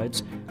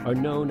pesticides are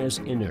known as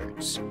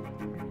inerts.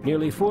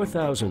 Nearly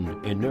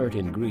 4,000 inert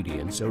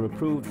ingredients are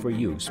approved for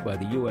use by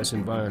the U.S.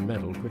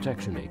 Environmental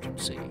Protection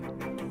Agency.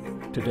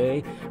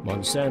 Today,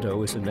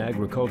 Monsanto is an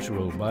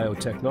agricultural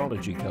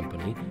biotechnology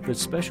company that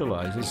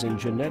specializes in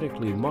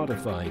genetically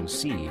modifying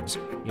seeds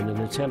in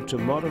an attempt to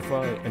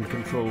modify and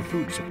control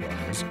food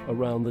supplies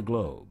around the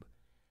globe.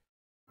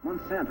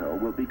 Monsanto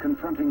will be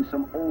confronting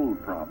some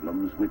old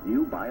problems with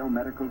new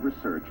biomedical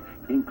research,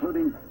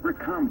 including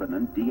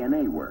recombinant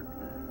DNA work.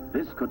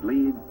 This could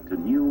lead to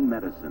new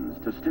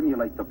medicines to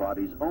stimulate the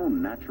body's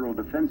own natural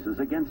defenses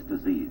against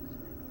disease.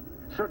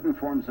 Certain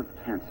forms of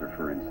cancer,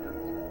 for instance.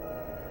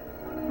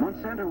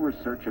 Monsanto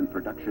research and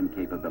production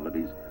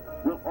capabilities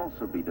will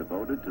also be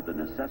devoted to the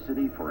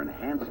necessity for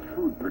enhanced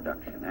food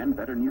production and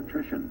better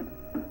nutrition.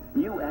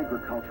 New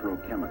agricultural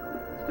chemicals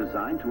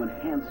designed to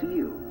enhance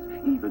yields,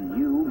 even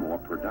new, more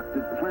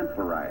productive plant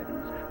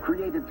varieties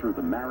created through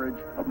the marriage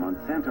of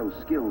Monsanto's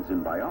skills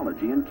in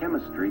biology and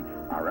chemistry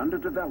are under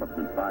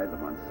development by the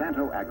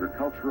Monsanto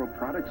Agricultural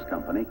Products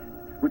Company,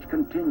 which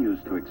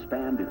continues to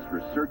expand its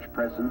research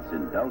presence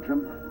in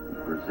Belgium,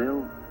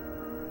 Brazil,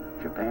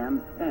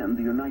 Japan, and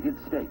the United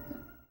States.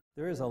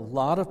 There is a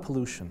lot of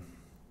pollution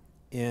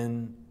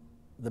in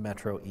the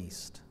Metro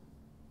East.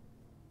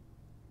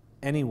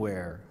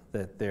 Anywhere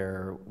that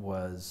there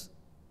was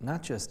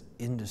not just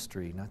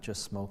industry, not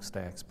just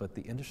smokestacks, but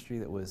the industry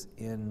that was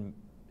in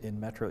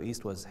Metro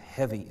East was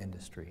heavy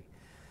industry.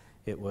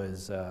 It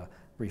was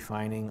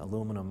refining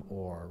aluminum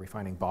ore,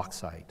 refining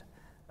bauxite,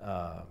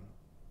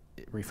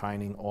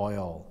 refining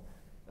oil,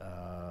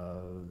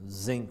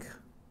 zinc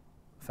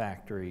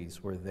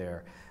factories were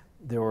there.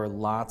 There were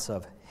lots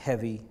of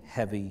heavy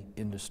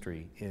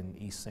industry in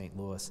East St.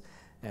 Louis,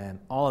 and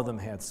all of them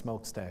had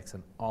smokestacks,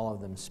 and all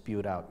of them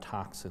spewed out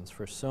toxins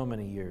for so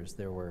many years.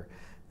 There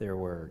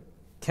were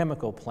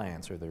chemical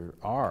plants, or there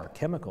are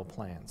chemical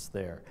plants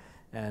there,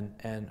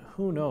 and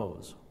who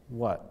knows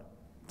what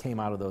came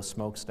out of those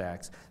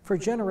smokestacks for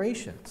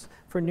generations,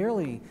 for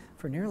nearly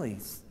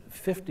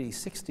 50,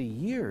 60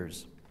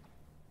 years.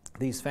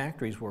 These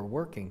factories were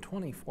working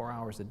 24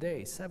 hours a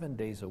day, 7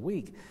 days a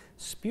week,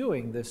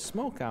 spewing this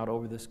smoke out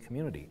over this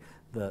community.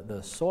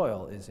 The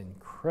soil is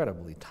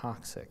incredibly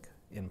toxic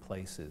in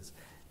places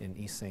in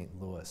East St.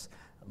 Louis.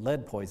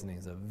 Lead poisoning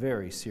is a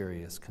very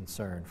serious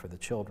concern for the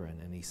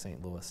children in East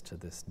St. Louis to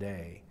this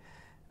day.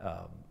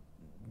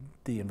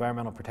 The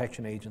Environmental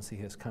Protection Agency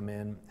has come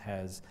in,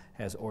 has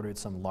ordered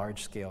some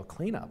large-scale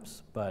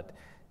cleanups, but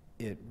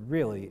it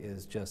really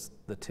is just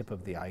the tip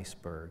of the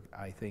iceberg.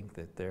 I think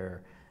that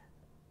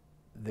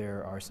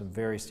there are some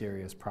very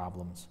serious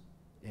problems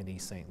in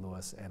East St.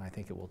 Louis, and I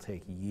think it will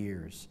take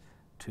years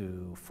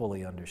to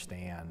fully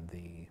understand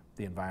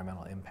the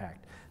environmental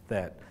impact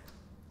that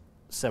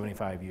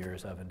 75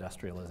 years of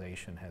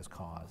industrialization has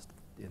caused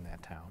in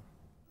that town.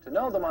 To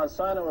know the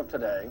Monsanto of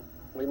today,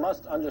 we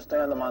must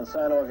understand the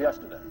Monsanto of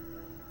yesterday.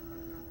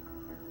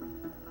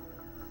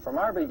 From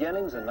our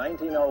beginnings in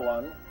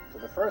 1901 to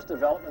the first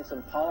developments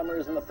in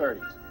polymers in the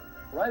 30s,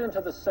 right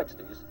into the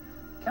 60s,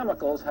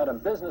 chemicals had a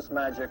business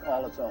magic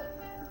all its own.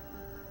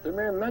 The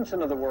mere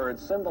mention of the word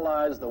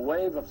symbolized the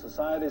wave of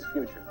society's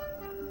future.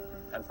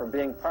 And for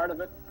being part of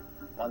it,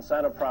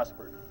 Monsanto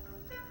prospered.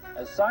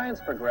 As science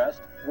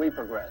progressed, we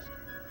progressed.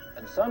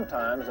 And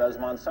sometimes, as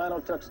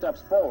Monsanto took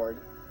steps forward,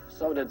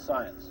 so did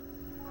science.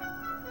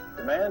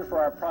 Demand for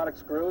our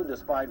products grew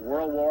despite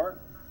World War,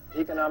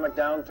 economic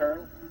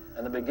downturn,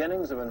 and the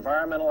beginnings of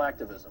environmental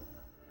activism.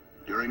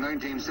 During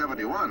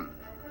 1971,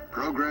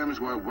 programs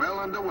were well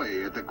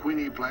underway at the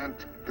Queenie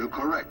plant to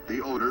correct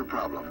the odor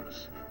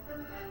problems.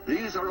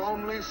 These are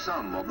only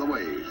some of the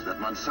ways that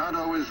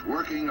Monsanto is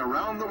working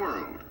around the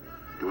world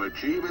to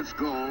achieve its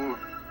goal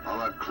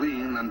of a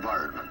clean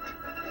environment.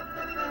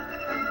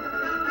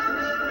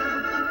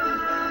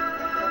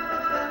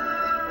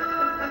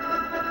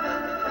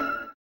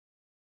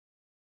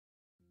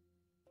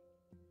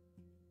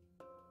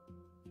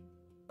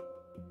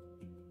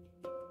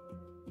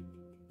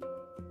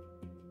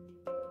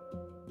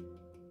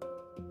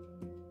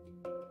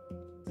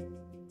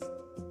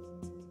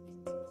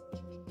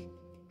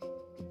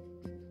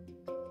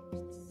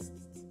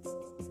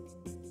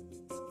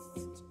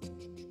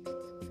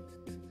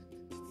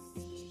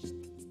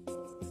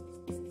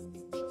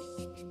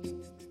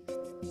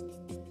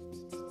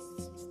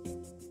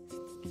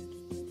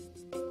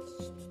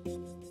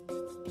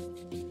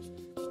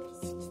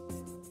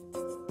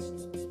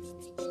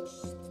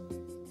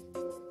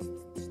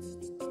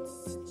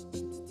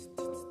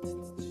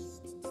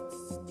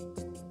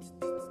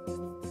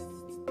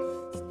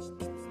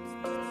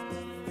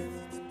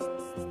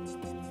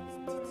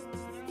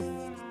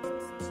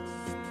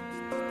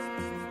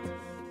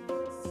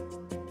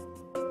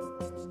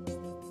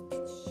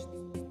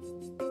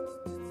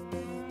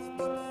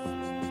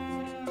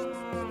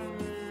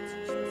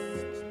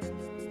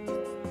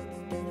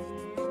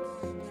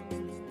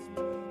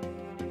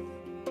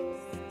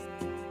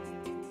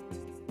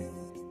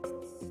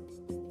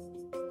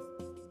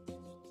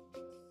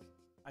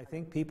 I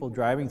think people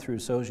driving through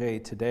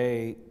Sauget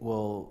today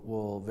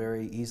will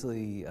very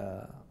easily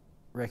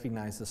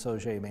recognize the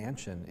Sauget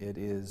mansion. It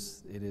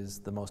is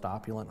the most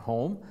opulent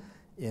home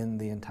in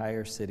the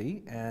entire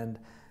city, and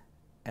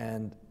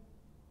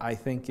I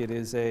think it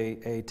is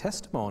a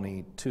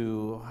testimony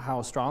to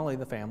how strongly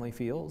the family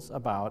feels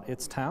about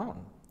its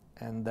town,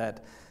 and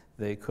that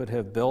they could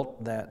have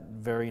built that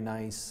very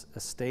nice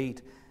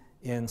estate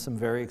in some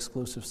very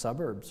exclusive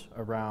suburbs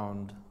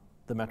around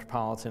the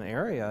metropolitan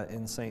area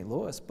in St.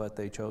 Louis, but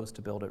they chose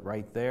to build it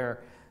right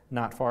there,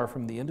 not far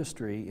from the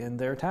industry in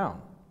their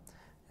town.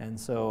 And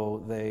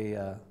so they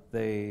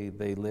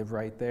live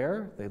right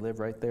there. They live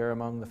right there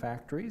among the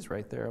factories,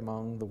 right there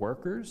among the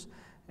workers,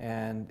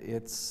 and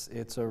it's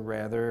a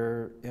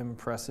rather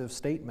impressive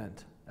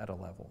statement at a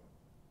level.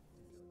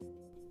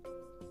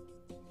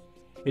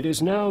 It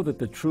is now that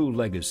the true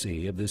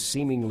legacy of this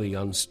seemingly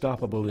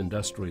unstoppable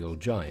industrial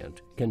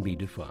giant can be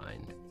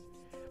defined.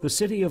 The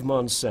city of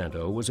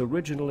Monsanto was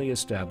originally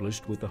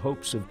established with the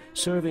hopes of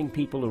serving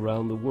people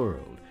around the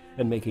world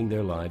and making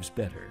their lives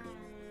better.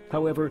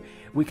 However,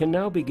 we can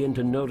now begin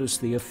to notice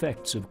the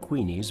effects of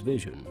Queenie's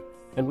vision,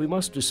 and we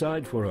must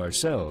decide for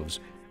ourselves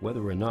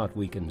whether or not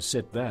we can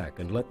sit back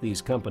and let these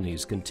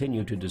companies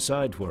continue to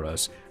decide for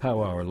us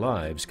how our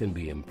lives can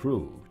be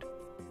improved.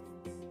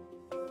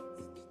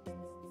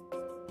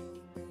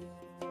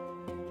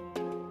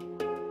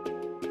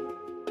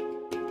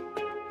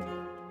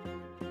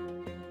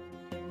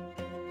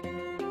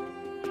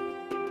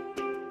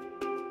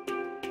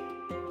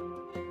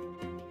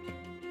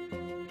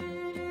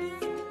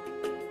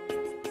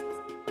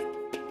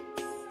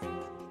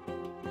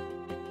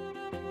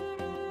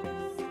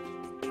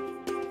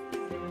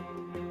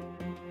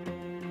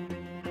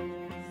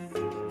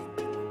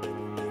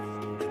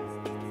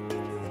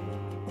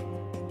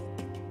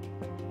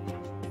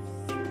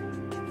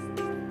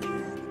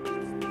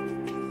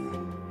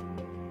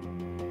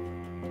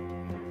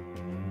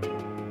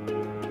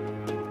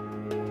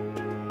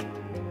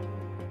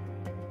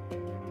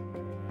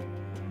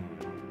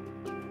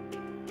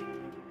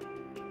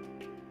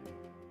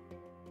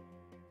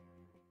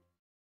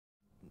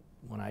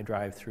 I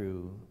drive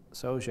through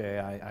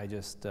Sauget,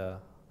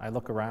 I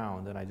look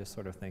around and I just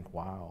sort of think,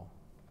 wow,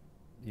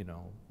 you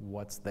know,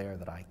 what's there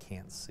that I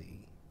can't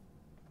see?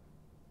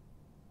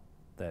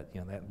 That,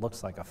 you know, that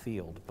looks like a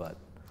field, but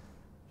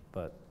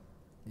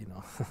you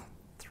know,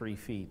 3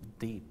 feet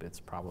deep, it's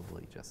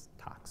probably just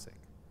toxic.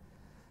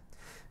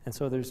 And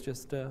so there's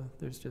just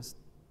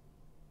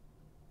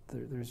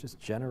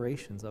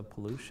generations of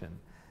pollution.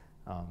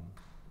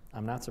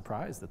 I'm not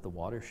surprised that the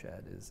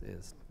watershed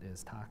is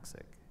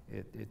toxic.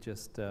 It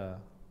just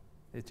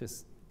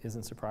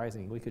isn't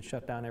surprising. We could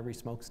shut down every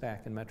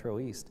smokestack in Metro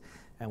East,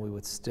 and we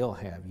would still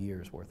have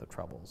years' worth of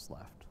troubles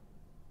left.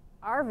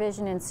 Our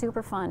vision in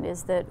Superfund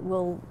is that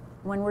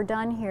when we're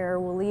done here,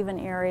 we'll leave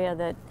an area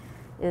that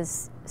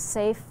is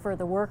safe for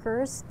the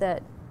workers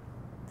that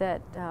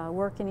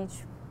work in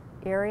each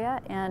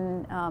area,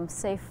 and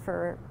safe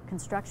for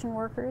construction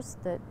workers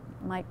that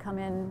might come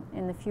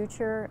in the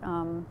future,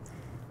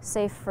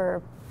 safe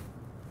for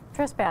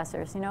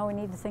trespassers. You know, we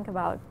need to think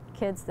about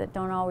kids that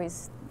don't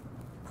always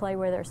play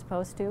where they're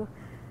supposed to,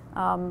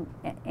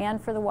 and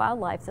for the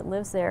wildlife that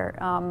lives there.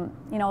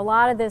 You know, a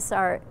lot of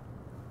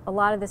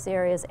this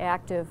area is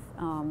active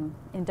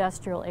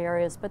industrial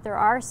areas, but there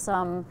are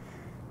some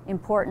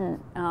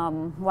important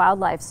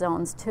wildlife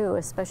zones too,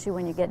 especially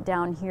when you get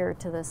down here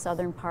to the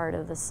southern part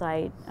of the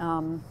site.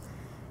 You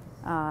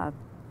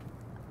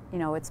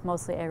know, it's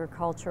mostly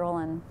agricultural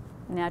and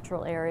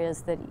natural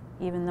areas that,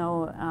 even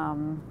though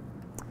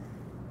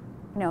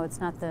you know, it's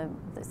not the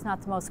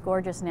most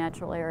gorgeous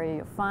natural area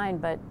you'll find,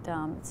 but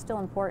it's still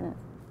important.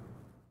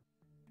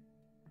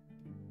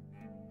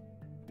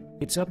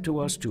 It's up to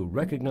us to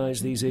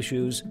recognize these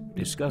issues,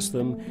 discuss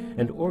them,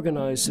 and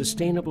organize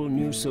sustainable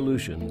new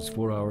solutions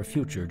for our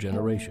future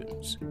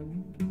generations.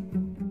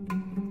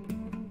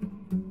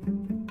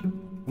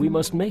 We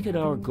must make it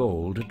our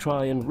goal to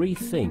try and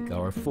rethink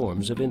our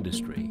forms of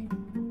industry.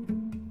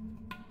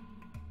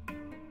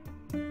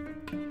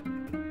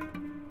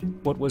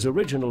 What was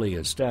originally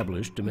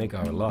established to make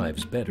our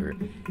lives better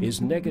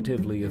is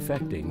negatively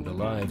affecting the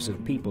lives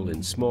of people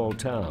in small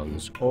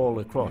towns all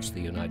across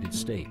the United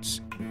States.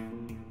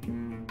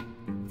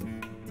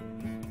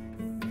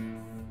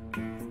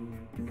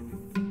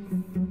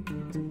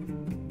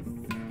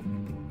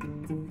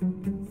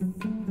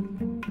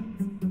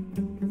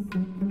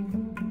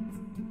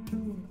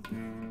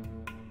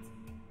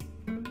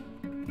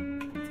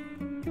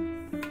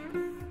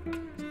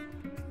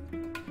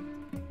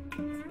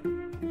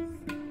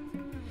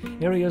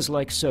 Areas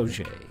like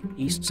Sauget,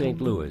 East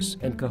St. Louis,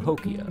 and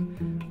Cahokia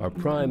are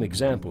prime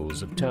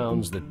examples of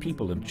towns that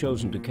people have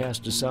chosen to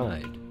cast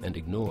aside and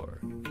ignore.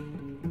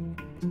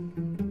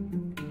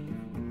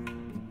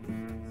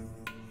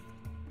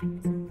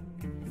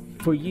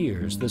 For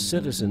years, the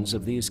citizens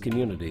of these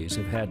communities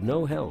have had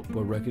no help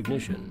or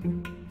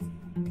recognition.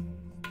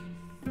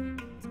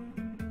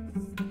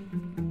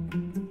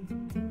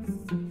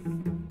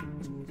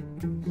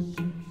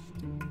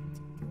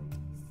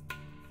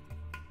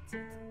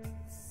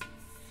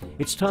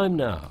 It's time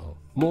now,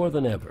 more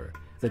than ever,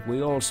 that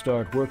we all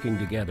start working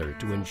together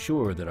to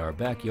ensure that our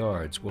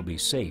backyards will be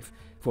safe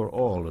for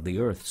all of the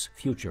Earth's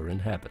future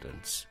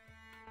inhabitants.